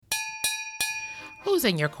Who's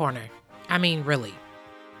in your corner? I mean, really,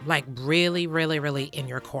 like really, really, really in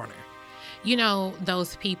your corner. You know,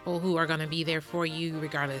 those people who are going to be there for you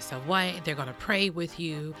regardless of what. They're going to pray with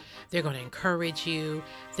you. They're going to encourage you.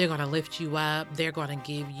 They're going to lift you up. They're going to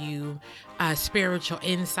give you spiritual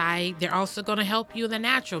insight. They're also going to help you in the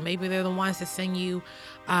natural. Maybe they're the ones that send you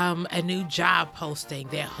a new job posting.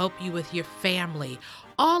 They'll help you with your family.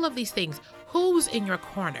 All of these things. Who's in your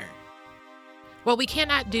corner? What we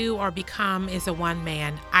cannot do or become is a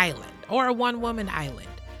one-man island or a one-woman island.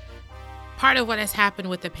 Part of what has happened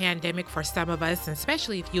with the pandemic for some of us, and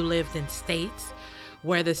especially if you lived in states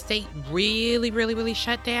where the state really, really, really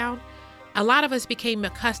shut down, a lot of us became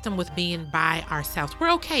accustomed with being by ourselves.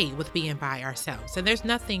 We're okay with being by ourselves, and there's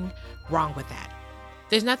nothing wrong with that.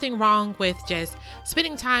 There's nothing wrong with just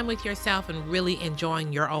spending time with yourself and really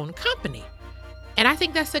enjoying your own company. And I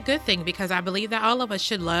think that's a good thing because I believe that all of us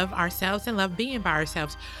should love ourselves and love being by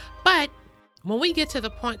ourselves. But when we get to the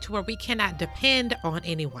point to where we cannot depend on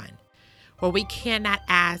anyone, where we cannot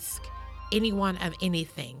ask anyone of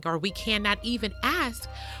anything, or we cannot even ask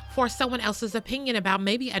for someone else's opinion about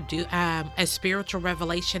maybe a spiritual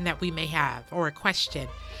revelation that we may have or a question.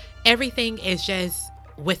 Everything is just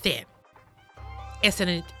within. It's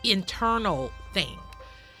an internal thing.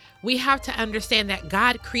 We have to understand that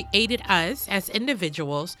God created us as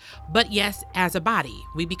individuals, but yes, as a body.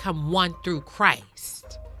 We become one through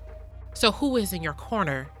Christ. So who is in your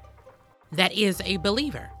corner that is a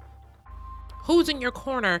believer? Who's in your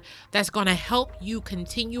corner that's going to help you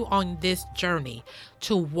continue on this journey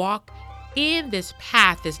to walk in this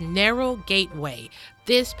path, this narrow gateway,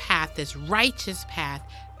 this path, this righteous path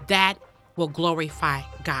that will glorify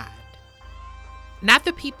God? Not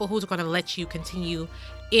the people who's going to let you continue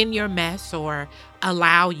in your mess or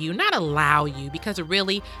not allow you, because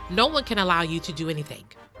really no one can allow you to do anything.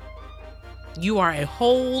 You are a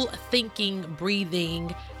whole thinking,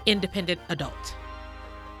 breathing, independent adult,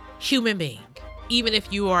 human being, even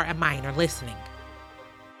if you are a minor listening.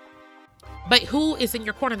 But who is in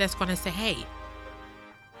your corner that's going to say, hey,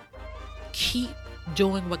 keep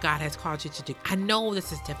doing what God has called you to do. I know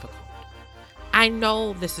this is difficult. I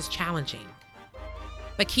know this is challenging,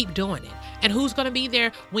 but keep doing it. And who's going to be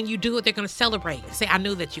there when you do it? They're going to celebrate and say, I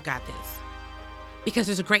knew that you got this, because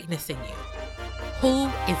there's a greatness in you. Who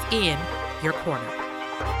is in your corner?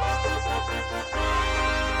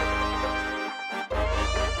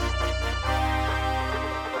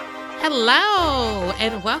 Hello,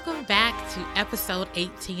 and welcome back to episode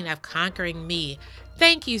 18 of Conquering Me.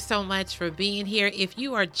 Thank you so much for being here. If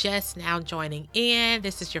you are just now joining in,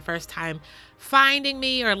 this is your first time finding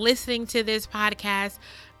me or listening to this podcast,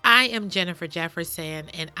 I am Jennifer Jefferson,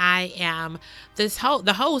 and I am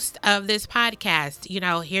the host of this podcast. You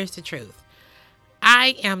know, here's the truth.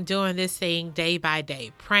 I am doing this thing day by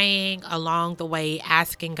day, praying along the way,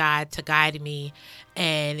 asking God to guide me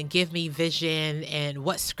and give me vision and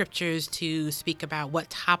what scriptures to speak about, what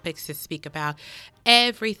topics to speak about,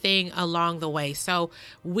 everything along the way. So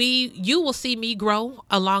you will see me grow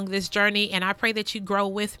along this journey, and I pray that you grow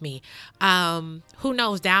with me. Who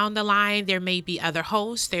knows, down the line, there may be other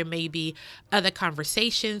hosts, there may be other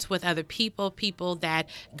conversations with other people that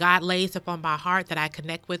God lays upon my heart that I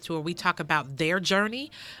connect with, where we talk about their journey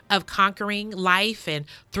of conquering life and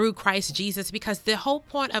through Christ Jesus, because the whole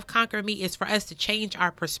point of Conquer Me is for us to change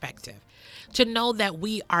our perspective, to know that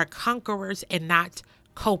we are conquerors and not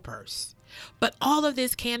copers. But all of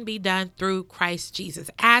this can be done through Christ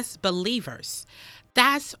Jesus. As believers,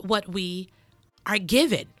 that's what we are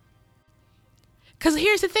given. Because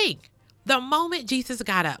here's the thing. The moment Jesus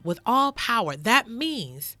got up with all power, that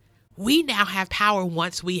means we now have power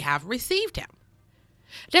once we have received him.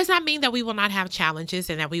 It does not mean that we will not have challenges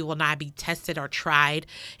and that we will not be tested or tried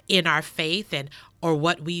in our faith or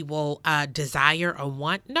what we will desire or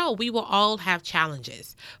want. No, we will all have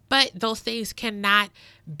challenges, but those things cannot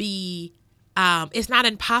be, it's not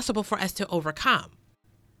impossible for us to overcome.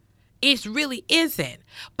 It really isn't,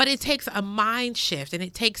 but it takes a mind shift, and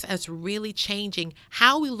it takes us really changing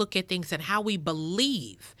how we look at things and how we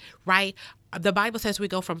believe, right? The Bible says we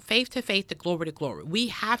go from faith to faith to glory. We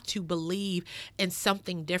have to believe in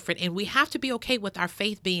something different, and we have to be okay with our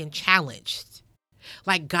faith being challenged.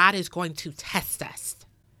 Like God is going to test us.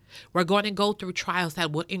 We're going to go through trials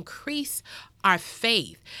that will increase our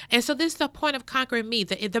faith. And so this is the point of Conquering Me.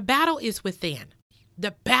 The battle is within.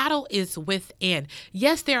 The battle is within.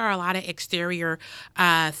 Yes, there are a lot of exterior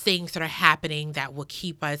things that are happening that will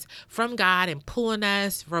keep us from God and pulling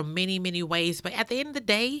us from many, many ways. But at the end of the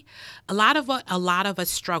day, a lot of us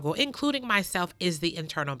struggle, including myself, is the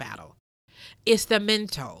internal battle. It's the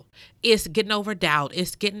mental. It's getting over doubt.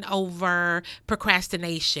 It's getting over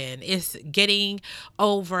procrastination. It's getting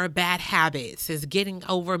over bad habits. It's getting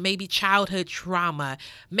over maybe childhood trauma,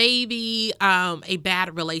 maybe a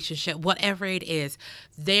bad relationship, whatever it is.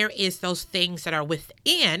 There is those things that are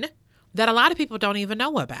within that a lot of people don't even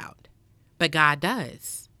know about, but God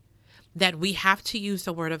does. That we have to use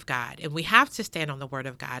the word of God and we have to stand on the word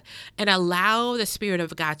of God and allow the Spirit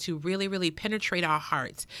of God to really, really penetrate our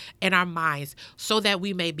hearts and our minds so that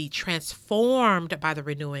we may be transformed by the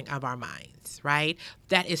renewing of our minds, right?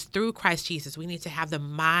 That is through Christ Jesus. We need to have the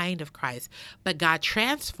mind of Christ, but God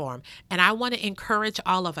transformed. And I want to encourage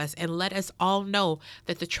all of us and let us all know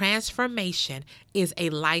that the transformation is a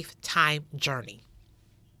lifetime journey.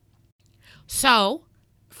 So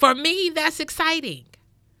for me, that's exciting.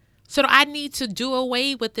 So I need to do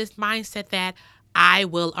away with this mindset that I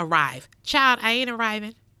will arrive. Child, I ain't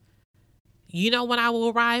arriving. You know when I will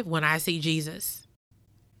arrive? When I see Jesus.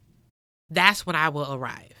 That's when I will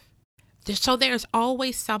arrive. So there's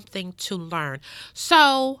always something to learn.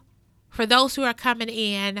 So for those who are coming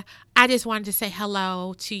in, I just wanted to say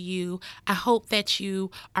hello to you. I hope that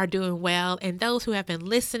you are doing well. And those who have been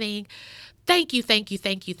listening, thank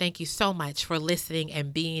you so much for listening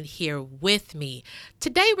and being here with me.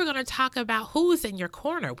 Today, we're going to talk about who's in your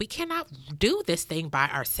corner. We cannot do this thing by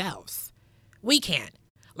ourselves. We can't.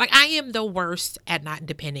 Like, I am the worst at not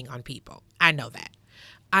depending on people. I know that.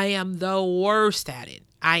 I am the worst at it.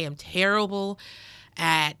 I am terrible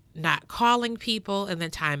at not calling people in the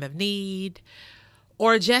time of need,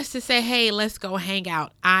 or just to say, hey, let's go hang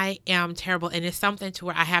out. I am terrible. And it's something to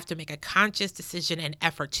where I have to make a conscious decision and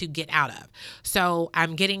effort to get out of. So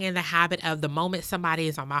I'm getting in the habit of the moment somebody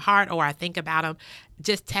is on my heart or I think about them,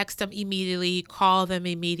 just text them immediately, call them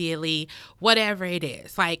immediately, whatever it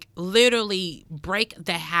is. Like literally break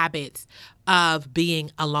the habits of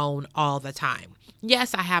being alone all the time.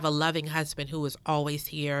 Yes, I have a loving husband who is always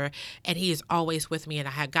here and he is always with me. And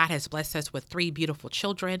God has blessed us with 3 beautiful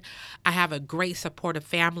children. I have a great supportive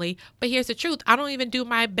family. But here's the truth. I don't even do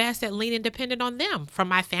my best at leaning dependent on them from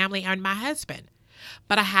my family and my husband.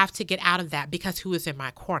 But I have to get out of that because who is in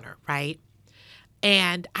my corner, right?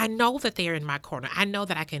 And I know that they're in my corner. I know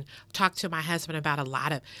that I can talk to my husband about a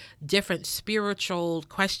lot of different spiritual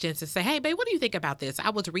questions and say, hey, babe, what do you think about this?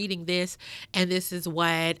 I was reading this and this is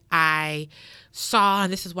what I saw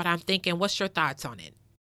and this is what I'm thinking. What's your thoughts on it?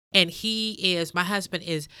 And my husband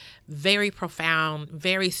is very profound,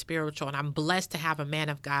 very spiritual. And I'm blessed to have a man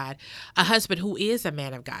of God, a husband who is a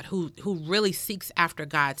man of God, who really seeks after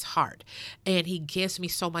God's heart. And he gives me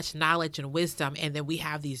so much knowledge and wisdom. And then we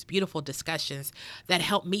have these beautiful discussions that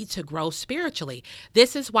help me to grow spiritually.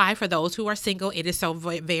 This is why for those who are single, it is so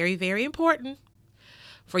very, very important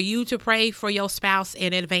for you to pray for your spouse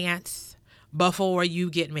in advance before you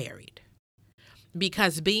get married.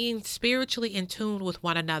 Because being spiritually in tune with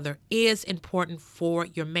one another is important for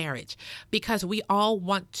your marriage, because we all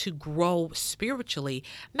want to grow spiritually,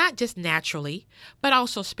 not just naturally, but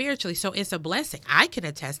also spiritually. So it's a blessing. I can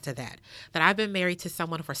attest to that I've been married to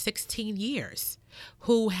someone for 16 years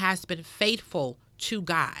who has been faithful to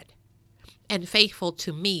God and faithful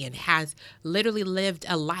to me and has literally lived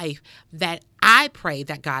a life that I pray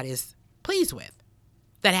that God is pleased with,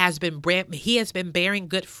 he has been bearing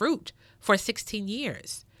good fruit for 16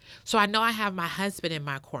 years. So I know I have my husband in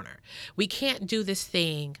my corner. We can't do this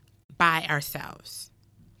thing by ourselves.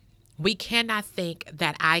 We cannot think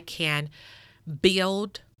that I can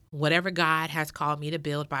build whatever God has called me to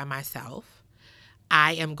build by myself.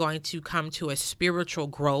 I am going to come to a spiritual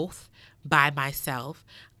growth by myself.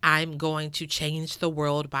 I'm going to change the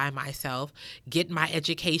world by myself, get my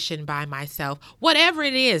education by myself, whatever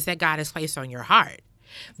it is that God has placed on your heart.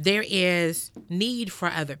 There is need for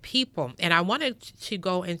other people. And I wanted to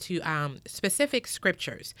go into specific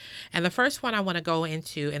scriptures. And the first one I want to go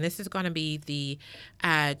into, and this is going to be the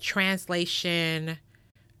translation,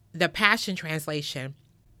 the Passion Translation,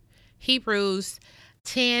 Hebrews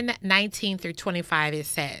 10:19-25, it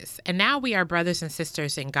says, and now we are brothers and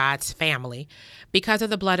sisters in God's family because of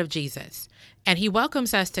the blood of Jesus. And he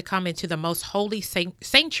welcomes us to come into the most holy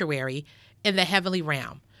sanctuary in the heavenly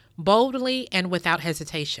realm, boldly and without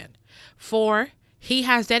hesitation. For he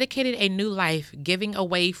has dedicated a new life, giving a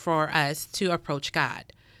way for us to approach God.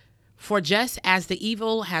 For just as the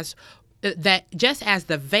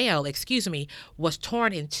veil, was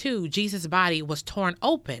torn in two, Jesus' body was torn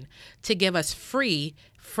open to give us free,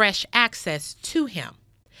 fresh access to him.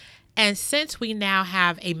 And since we now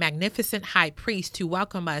have a magnificent high priest to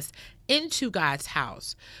welcome us into God's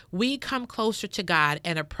house, we come closer to God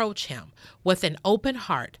and approach him with an open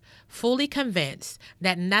heart, fully convinced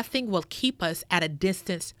that nothing will keep us at a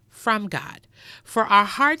distance from God. For our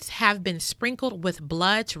hearts have been sprinkled with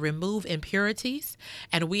blood to remove impurities,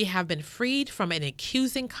 and we have been freed from an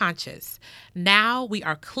accusing conscience. Now we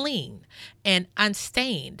are clean and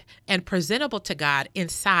unstained and presentable to God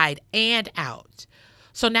inside and out.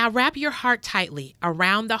 So now wrap your heart tightly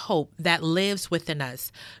around the hope that lives within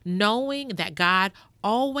us, knowing that God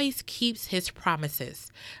always keeps his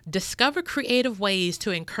promises. Discover creative ways to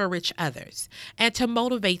encourage others and to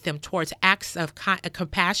motivate them towards acts of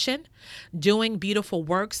compassion, doing beautiful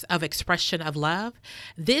works of expression of love.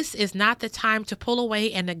 This is not the time to pull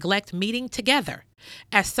away and neglect meeting together,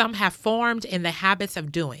 as some have formed in the habits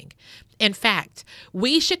of doing. In fact,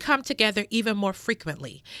 we should come together even more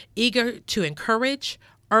frequently, eager to encourage,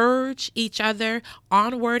 urge each other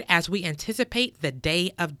onward as we anticipate the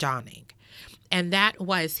day of dawning. And that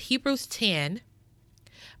was Hebrews 10,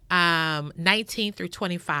 19 through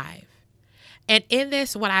 25. And in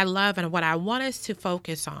this, what I love and what I want us to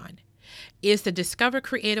focus on is to discover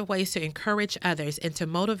creative ways to encourage others and to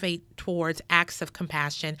motivate towards acts of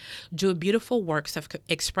compassion, do beautiful works of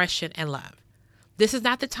expression and love. This is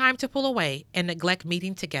not the time to pull away and neglect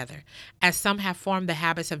meeting together, as some have formed the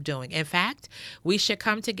habits of doing. In fact, we should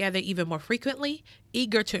come together even more frequently,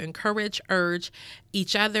 eager to encourage, urge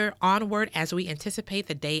each other onward as we anticipate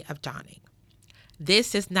the day of dawning.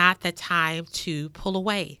 This is not the time to pull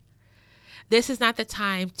away. This is not the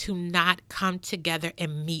time to not come together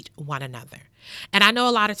and meet one another. And I know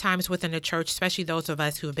a lot of times within the church, especially those of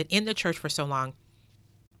us who have been in the church for so long,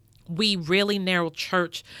 we really narrow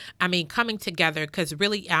church, coming together, because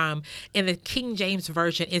really in the King James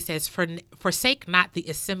Version, it says, forsake not the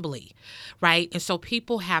assembly, right? And so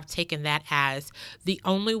people have taken that as the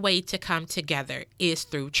only way to come together is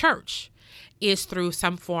through church, is through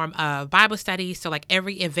some form of Bible study. So like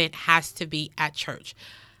every event has to be at church.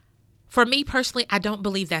 For me personally, I don't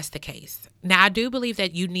believe that's the case. Now, I do believe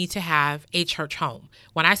that you need to have a church home.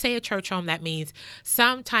 When I say a church home, that means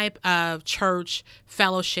some type of church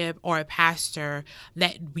fellowship or a pastor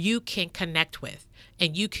that you can connect with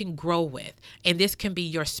and you can grow with. And this can be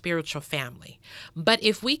your spiritual family. But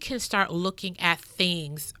if we can start looking at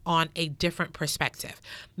things on a different perspective,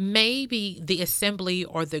 maybe the assembly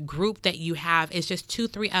or the group that you have is just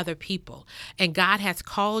 2-3 other people. And God has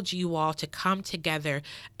called you all to come together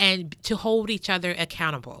and to hold each other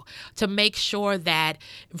accountable, to make sure that,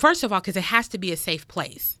 first of all, because it has to be a safe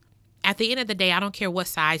place. At the end of the day, I don't care what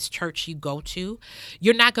size church you go to,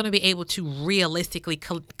 you're not going to be able to realistically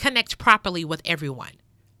connect properly with everyone.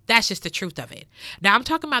 That's just the truth of it. Now, I'm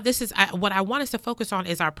talking about this is what I want us to focus on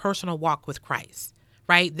is our personal walk with Christ,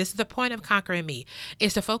 right? This is the point of Conquering Me,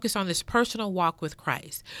 is to focus on this personal walk with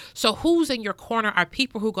Christ. So who's in your corner are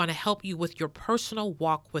people who are going to help you with your personal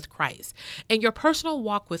walk with Christ. And your personal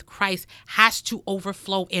walk with Christ has to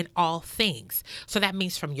overflow in all things. So that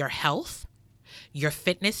means from your health, your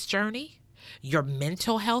fitness journey, your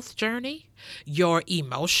mental health journey, your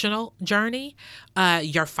emotional journey,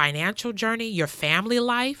 your financial journey, your family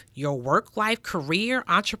life, your work life, career,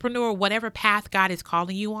 entrepreneur, whatever path God is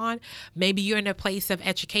calling you on. Maybe you're in a place of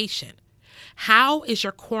education. How is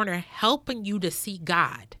your corner helping you to see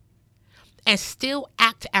God and still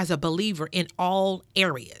act as a believer in all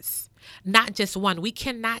areas, not just one? We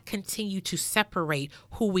cannot continue to separate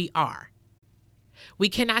who we are. We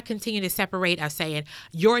cannot continue to separate us saying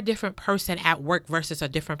you're a different person at work versus a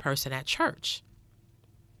different person at church.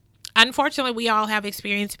 Unfortunately, we all have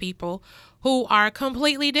experienced people who are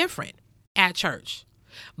completely different at church,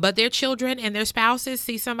 but their children and their spouses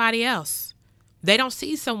see somebody else. They don't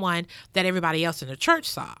see someone that everybody else in the church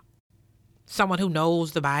saw. Someone who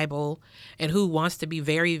knows the Bible and who wants to be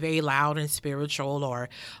very, very loud and spiritual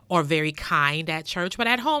or very kind at church, but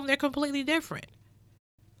at home, they're completely different.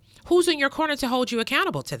 Who's in your corner to hold you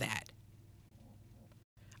accountable to that?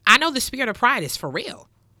 I know the spirit of pride is for real.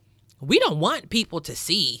 We don't want people to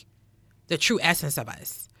see the true essence of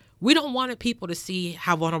us. We don't want people to see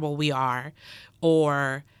how vulnerable we are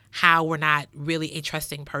or how we're not really a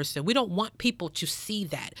trusting person. We don't want people to see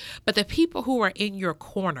that. But the people who are in your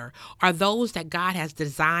corner are those that God has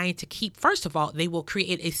designed to keep. First of all, they will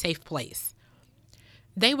create a safe place.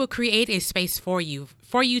 They will create a space for you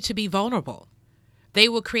to be vulnerable. They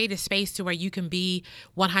will create a space to where you can be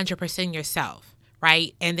 100% yourself,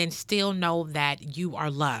 right? And then still know that you are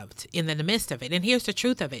loved in the midst of it. And here's the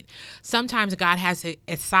truth of it. Sometimes God has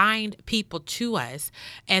assigned people to us.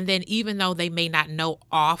 And then even though they may not know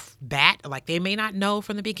off bat, like they may not know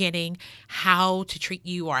from the beginning how to treat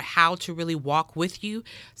you or how to really walk with you,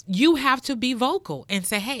 you have to be vocal and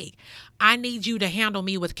say, hey, I need you to handle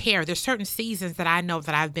me with care. There's certain seasons that I know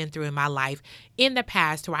that I've been through in my life in the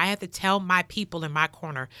past where I have to tell my people in my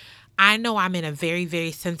corner, I know I'm in a very,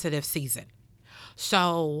 very sensitive season.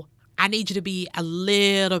 So I need you to be a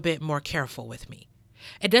little bit more careful with me.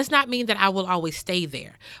 It does not mean that I will always stay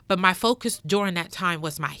there, but my focus during that time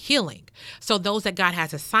was my healing. So those that God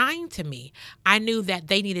has assigned to me, I knew that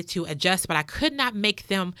they needed to adjust, but I couldn't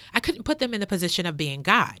put them in the position of being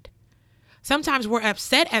God. Sometimes we're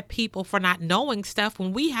upset at people for not knowing stuff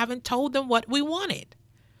when we haven't told them what we wanted.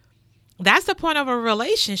 That's the point of a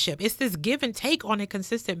relationship. It's this give and take on a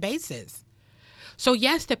consistent basis. So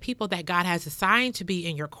yes, the people that God has assigned to be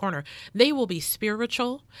in your corner, they will be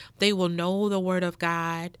spiritual. They will know the word of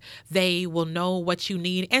God. They will know what you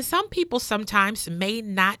need. And some people sometimes may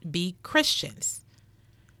not be Christians.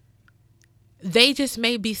 They just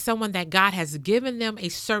may be someone that God has given them a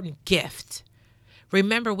certain gift.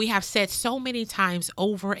 Remember, we have said so many times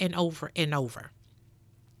over and over and over.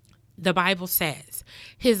 The Bible says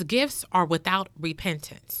his gifts are without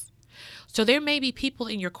repentance. So there may be people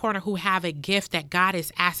in your corner who have a gift that God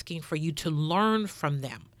is asking for you to learn from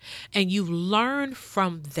them. And you learn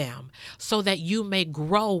from them so that you may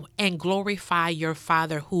grow and glorify your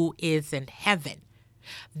Father who is in heaven.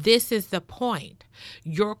 This is the point.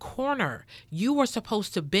 Your corner, you are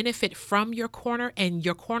supposed to benefit from your corner, and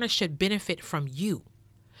your corner should benefit from you.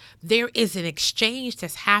 There is an exchange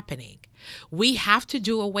that's happening. We have to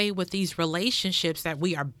do away with these relationships that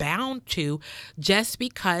we are bound to just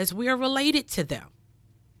because we are related to them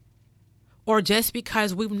or just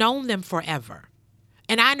because we've known them forever.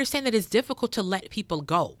 And I understand that it's difficult to let people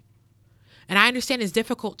go. And I understand it's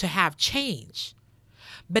difficult to have change.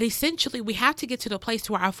 But essentially, we have to get to the place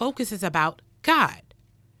where our focus is about God.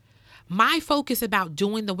 My focus is about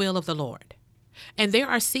doing the will of the Lord. And there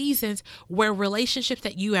are seasons where relationships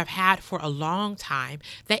that you have had for a long time,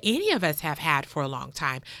 that any of us have had for a long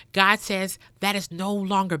time, God says that is no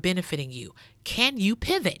longer benefiting you. Can you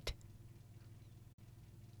pivot?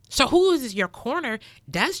 So who is your corner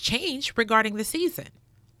does change regarding the season.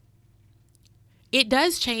 It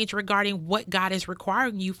does change regarding what God is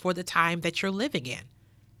requiring you for the time that you're living in.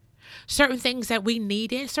 Certain things that we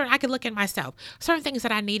needed, I could look at myself. Certain things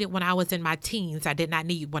that I needed when I was in my teens, I did not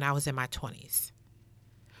need when I was in my 20s.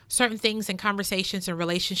 Certain things in conversations and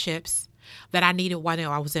relationships that I needed when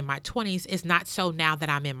I was in my 20s is not so now that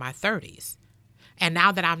I'm in my 30s. And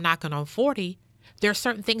now that I'm knocking on 40, there are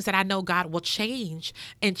certain things that I know God will change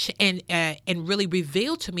and really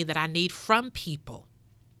reveal to me that I need from people.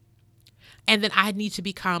 And then I need to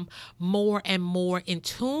become more and more in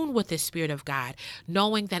tune with the Spirit of God,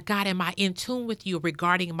 knowing that, God, am I in tune with you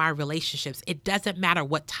regarding my relationships? It doesn't matter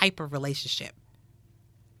what type of relationship.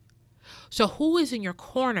 So who is in your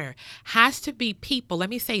corner has to be people. Let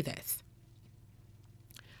me say this.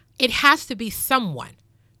 It has to be someone.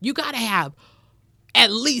 You got to have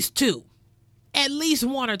at least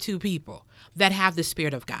one or two people that have the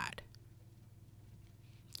Spirit of God.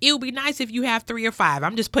 It would be nice if you have 3 or 5.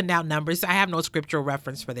 I'm just putting out numbers. I have no scriptural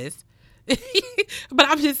reference for this. But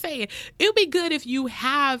I'm just saying, it would be good if you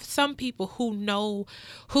have some people who know,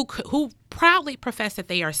 who proudly profess that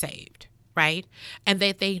they are saved, right? And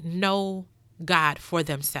that they know God for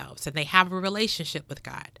themselves and they have a relationship with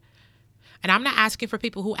God. And I'm not asking for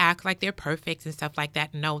people who act like they're perfect and stuff like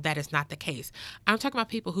that. No, that is not the case. I'm talking about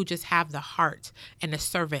people who just have the heart and the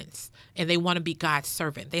servants and they want to be God's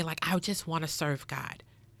servant. They're like, I just want to serve God.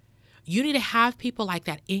 You need to have people like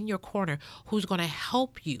that in your corner who's going to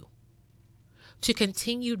help you to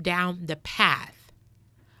continue down the path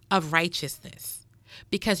of righteousness,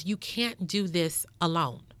 because you can't do this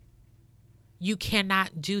alone. You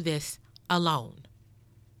cannot do this alone.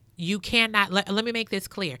 You cannot, let me make this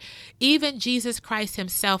clear. Even Jesus Christ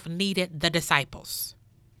himself needed the disciples.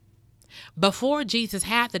 Before Jesus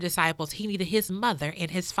had the disciples, he needed his mother and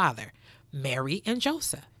his father, Mary and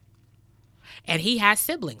Joseph. And he had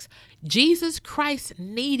siblings. Jesus Christ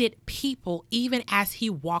needed people even as he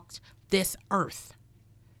walked this earth.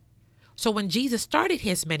 So when Jesus started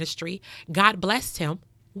his ministry, God blessed him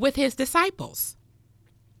with his disciples.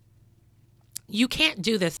 You can't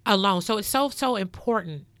do this alone. So it's so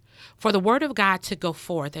important for the word of God to go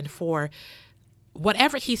forth and for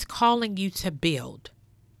whatever he's calling you to build.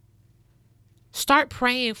 Start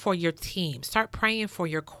praying for your team. Start praying for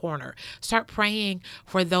your corner. Start praying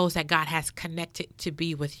for those that God has connected to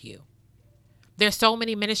be with you. There's so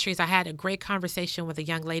many ministries. I had a great conversation with a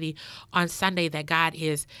young lady on Sunday that God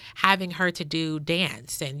is having her to do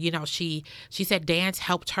dance. And, she said dance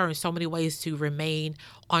helped her in so many ways to remain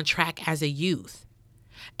on track as a youth.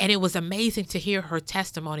 And it was amazing to hear her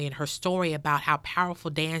testimony and her story about how powerful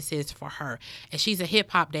dance is for her. And she's a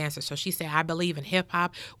hip hop dancer. So she said, I believe in hip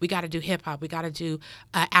hop. We got to do hip hop. We got to do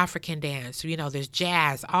African dance. You know, there's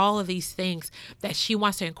jazz, all of these things that she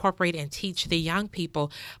wants to incorporate and teach the young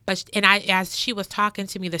people. As she was talking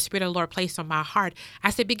to me, the Spirit of the Lord placed on my heart, I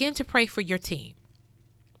said, begin to pray for your team.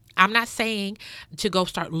 I'm not saying to go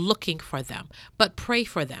start looking for them, but pray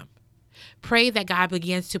for them. Pray that God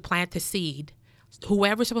begins to plant the seed.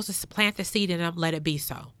 Whoever's supposed to plant the seed in them, let it be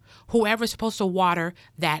so. Whoever's supposed to water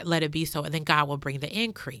that, let it be so. And then God will bring the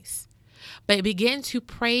increase. But begin to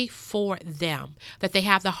pray for them, that they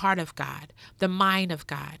have the heart of God, the mind of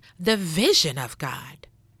God, the vision of God,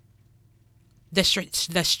 the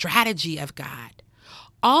strategy of God.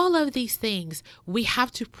 All of these things, we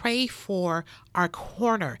have to pray for our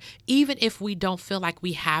corner, even if we don't feel like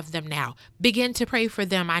we have them now. Begin to pray for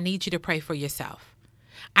them. I need you to pray for yourself.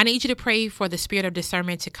 I need you to pray for the spirit of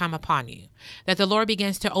discernment to come upon you, that the Lord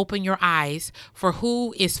begins to open your eyes for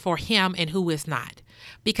who is for him and who is not.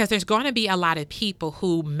 Because there's going to be a lot of people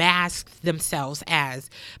who mask themselves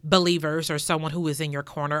as believers or someone who is in your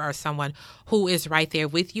corner or someone who is right there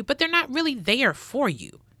with you, but they're not really there for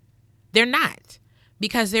you. They're not.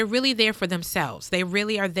 Because they're really there for themselves. They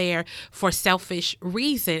really are there for selfish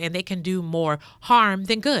reason, and they can do more harm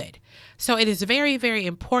than good. So it is very, very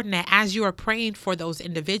important that as you are praying for those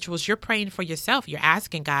individuals, you're praying for yourself. You're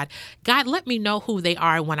asking God, let me know who they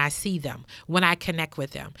are when I see them, when I connect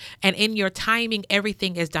with them. And in your timing,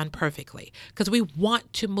 everything is done perfectly because we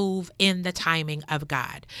want to move in the timing of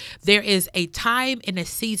God. There is a time and a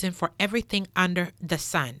season for everything under the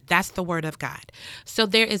sun. That's the word of God. So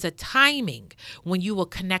there is a timing when you will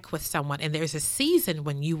connect with someone, and there's a season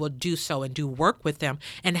when you will do so and do work with them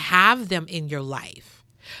and have them in your life.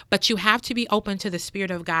 But you have to be open to the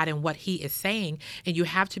Spirit of God and what he is saying, and you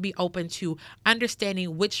have to be open to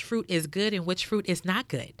understanding which fruit is good and which fruit is not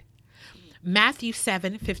good. Matthew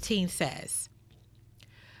 7:15 says,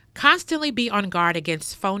 constantly be on guard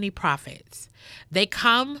against phony prophets. They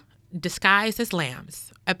come disguised as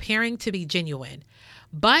lambs, appearing to be genuine,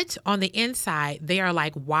 but on the inside, they are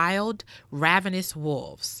like wild, ravenous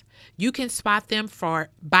wolves. You can spot them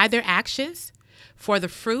by their actions, for the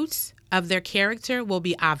fruits of their character will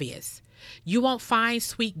be obvious. You won't find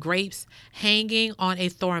sweet grapes hanging on a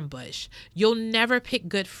thorn bush. You'll never pick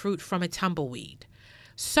good fruit from a tumbleweed.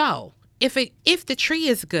 So, if the tree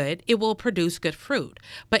is good, it will produce good fruit.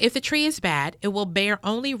 But if the tree is bad, it will bear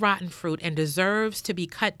only rotten fruit and deserves to be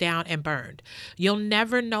cut down and burned. You'll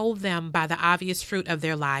never know them by the obvious fruit of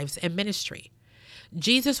their lives and ministry.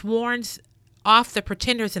 Jesus warns off the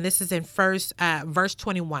pretenders, and this is in verse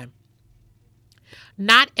 21.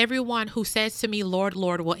 Not everyone who says to me, Lord,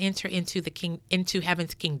 Lord, will enter into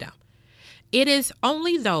heaven's kingdom. It is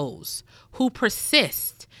only those who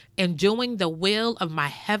persist in doing the will of my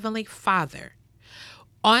heavenly Father.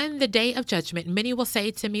 On the day of judgment, many will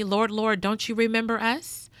say to me, Lord, Lord, don't you remember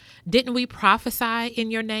us? Didn't we prophesy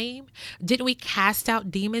in your name? Didn't we cast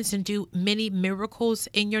out demons and do many miracles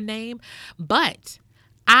in your name? But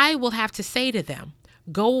I will have to say to them,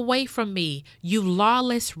 go away from me, you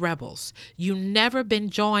lawless rebels. You've never been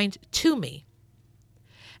joined to me.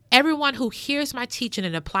 Everyone who hears my teaching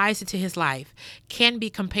and applies it to his life can be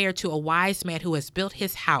compared to a wise man who has built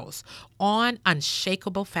his house on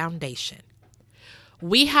unshakable foundation.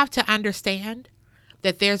 We have to understand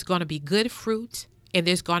that there's going to be good fruit and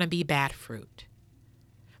there's going to be bad fruit.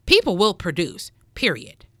 People will produce,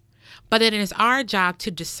 period. But it is our job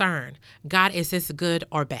to discern, God, is this good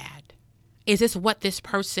or bad? Is this what this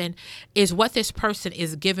person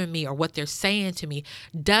is giving me or what they're saying to me?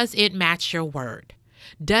 Does it match your word?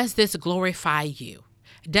 Does this glorify you?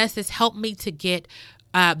 Does this help me to get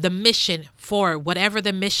the mission for whatever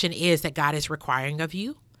the mission is that God is requiring of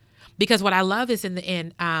you? Because what I love is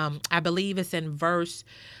I believe it's in verse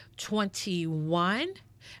 21.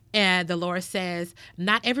 And the Lord says,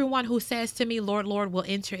 not everyone who says to me, Lord, Lord, will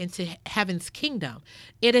enter into heaven's kingdom.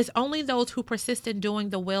 It is only those who persist in doing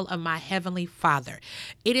the will of my heavenly Father.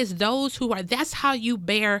 It is those who are, that's how you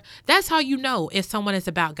know if someone is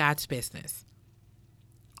about God's business.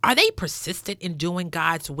 Are they persistent in doing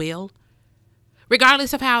God's will?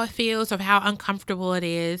 Regardless of how it feels, of how uncomfortable it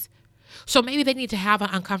is. So maybe they need to have an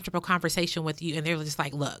uncomfortable conversation with you and they're just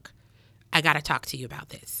like, look, I got to talk to you about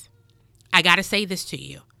this. I got to say this to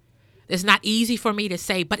you. It's not easy for me to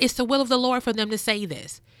say, but it's the will of the Lord for them to say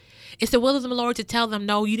this. It's the will of the Lord to tell them,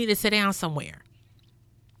 no, you need to sit down somewhere.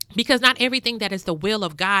 Because not everything that is the will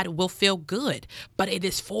of God will feel good, but it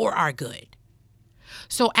is for our good.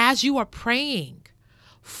 So as you are praying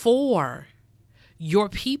for your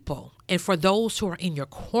people and for those who are in your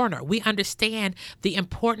corner. We understand the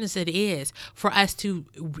importance it is for us to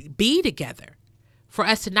be together, for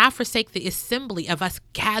us to not forsake the assembly of us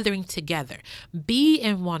gathering together, be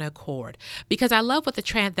in one accord. Because I love what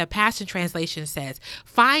the Passion Translation says,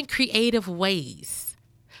 find creative ways.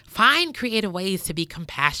 Find creative ways to be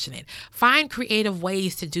compassionate. Find creative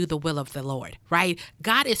ways to do the will of the Lord, right?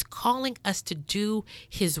 God is calling us to do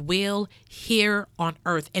his will here on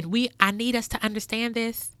earth. And I need us to understand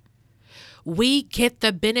this. We get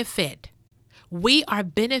the benefit. We are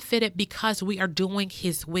benefited because we are doing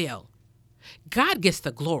his will. God gets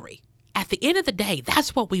the glory. At the end of the day,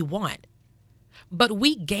 that's what we want. But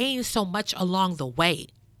we gain so much along the way.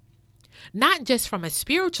 Not just from a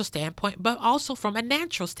spiritual standpoint, but also from a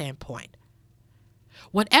natural standpoint.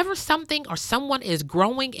 Whenever something or someone is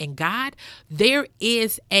growing in God, there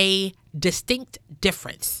is a distinct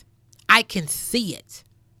difference. I can see it.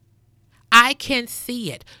 I can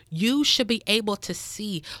see it. You should be able to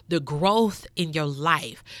see the growth in your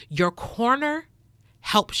life. Your corner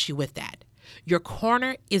helps you with that. Your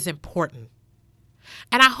corner is important.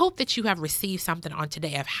 And I hope that you have received something on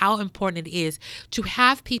today of how important it is to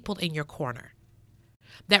have people in your corner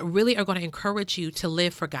that really are going to encourage you to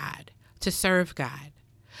live for God, to serve God,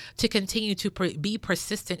 to continue to be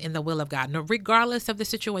persistent in the will of God. Now, regardless of the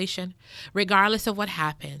situation, regardless of what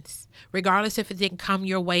happens, regardless if it didn't come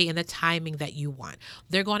your way in the timing that you want,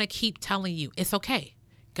 they're going to keep telling you it's okay.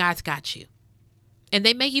 God's got you. And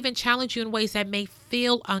they may even challenge you in ways that may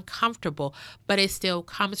feel uncomfortable, but it still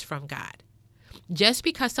comes from God. Just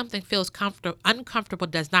because something feels uncomfortable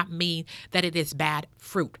does not mean that it is bad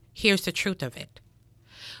fruit. Here's the truth of it.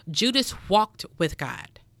 Judas walked with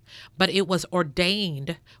God, but it was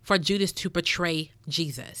ordained for Judas to betray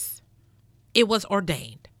Jesus. It was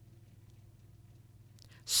ordained.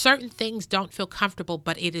 Certain things don't feel comfortable,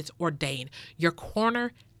 but it is ordained. Your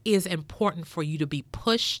corner is important for you to be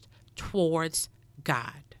pushed towards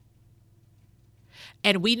God.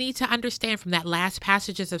 And we need to understand from that last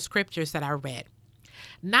passages of scriptures that I read,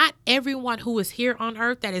 not everyone who is here on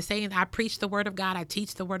earth that is saying, I preach the word of God, I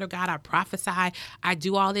teach the word of God, I prophesy, I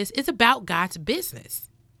do all this, is about God's business.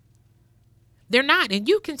 They're not. And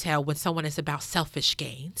you can tell when someone is about selfish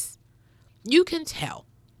gains. You can tell.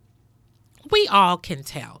 We all can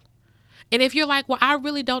tell. And if you're like, well, I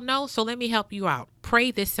really don't know, so let me help you out. Pray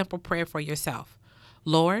this simple prayer for yourself.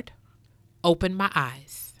 Lord, open my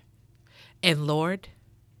eyes. And Lord,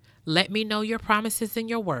 let me know your promises in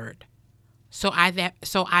your word. So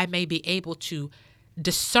I may be able to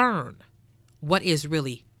discern what is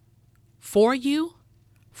really for you,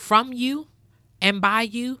 from you, and by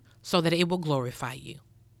you, so that it will glorify you.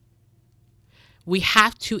 We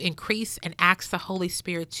have to increase and ask the Holy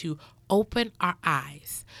Spirit to open our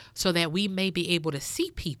eyes so that we may be able to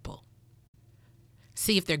see people,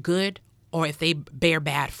 see if they're good or if they bear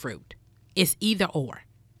bad fruit. It's either or.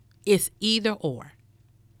 It's either or.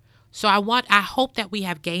 So I hope that we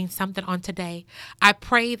have gained something on today. I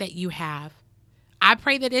pray that you have. I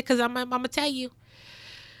pray that because I'm going to tell you,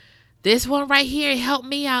 this one right here helped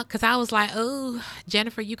me out because I was like, oh,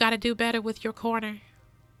 Jennifer, you got to do better with your corner.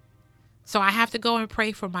 So I have to go and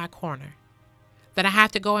pray for my corner. That I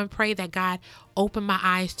have to go and pray that God open my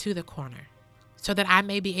eyes to the corner so that I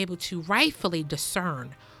may be able to rightfully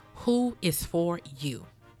discern who is for you.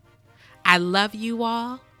 I love you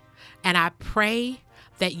all, and I pray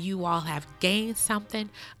that you all have gained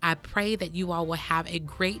something. I pray that you all will have a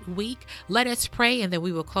great week. Let us pray and then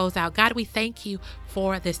we will close out. God, we thank you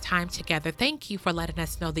for this time together. Thank you for letting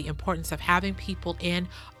us know the importance of having people in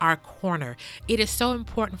our corner. It is so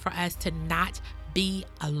important for us to not be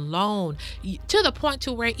alone, to the point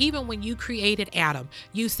to where even when you created Adam,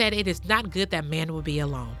 you said it is not good that man would be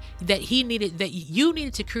alone, that you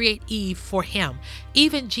needed to create Eve for him.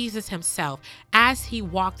 Even Jesus himself, as he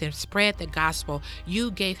walked and spread the gospel,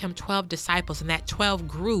 you gave him 12 disciples, and that 12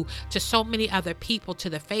 grew to so many other people to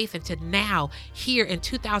the faith. And to now here in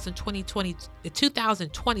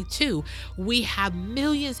 2022, we have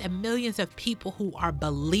millions and millions of people who are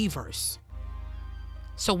believers.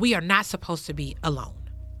 So we are not supposed to be alone.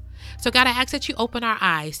 So God, I ask that you open our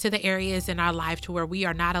eyes to the areas in our life to where we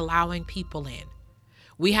are not allowing people in.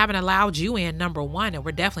 We haven't allowed you in, number one, and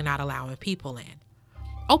we're definitely not allowing people in.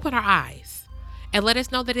 Open our eyes and let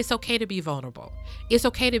us know that it's okay to be vulnerable. It's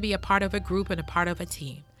okay to be a part of a group and a part of a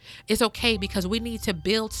team. It's okay because we need to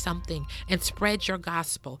build something and spread your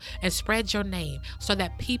gospel and spread your name so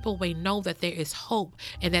that people may know that there is hope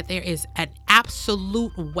and that there is an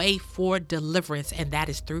absolute way for deliverance, and that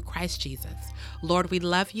is through Christ Jesus. Lord, we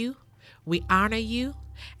love you, we honor you,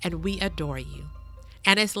 and we adore you.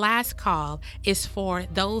 And his last call is for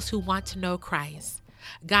those who want to know Christ.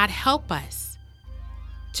 God, help us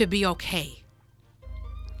to be okay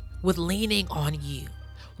with leaning on you.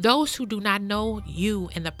 Those who do not know you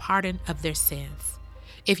and the pardon of their sins.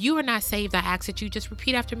 If you are not saved, I ask that you just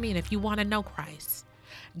repeat after me. And if you want to know Christ,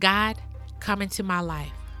 God, come into my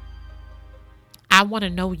life. I want to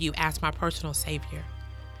know you as my personal Savior.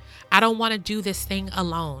 I don't want to do this thing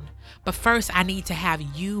alone, but first I need to have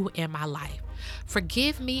you in my life.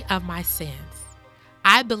 Forgive me of my sins.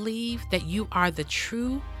 I believe that you are the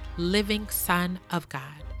true living Son of God.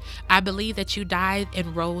 I believe that you died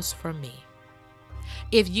and rose for me.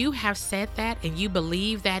 If you have said that and you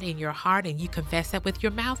believe that in your heart and you confess that with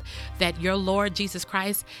your mouth, that your Lord Jesus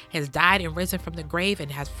Christ has died and risen from the grave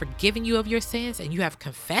and has forgiven you of your sins, and you have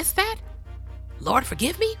confessed that, Lord,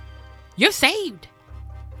 forgive me, you're saved.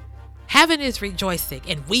 Heaven is rejoicing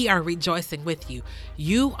and we are rejoicing with you.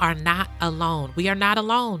 You are not alone. We are not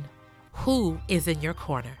alone. Who is in your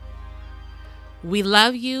corner? We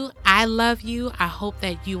love you. I love you. I hope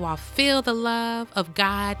that you all feel the love of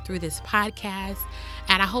God through this podcast.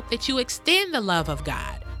 And I hope that you extend the love of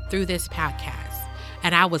God through this podcast.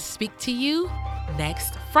 And I will speak to you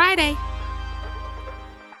next Friday.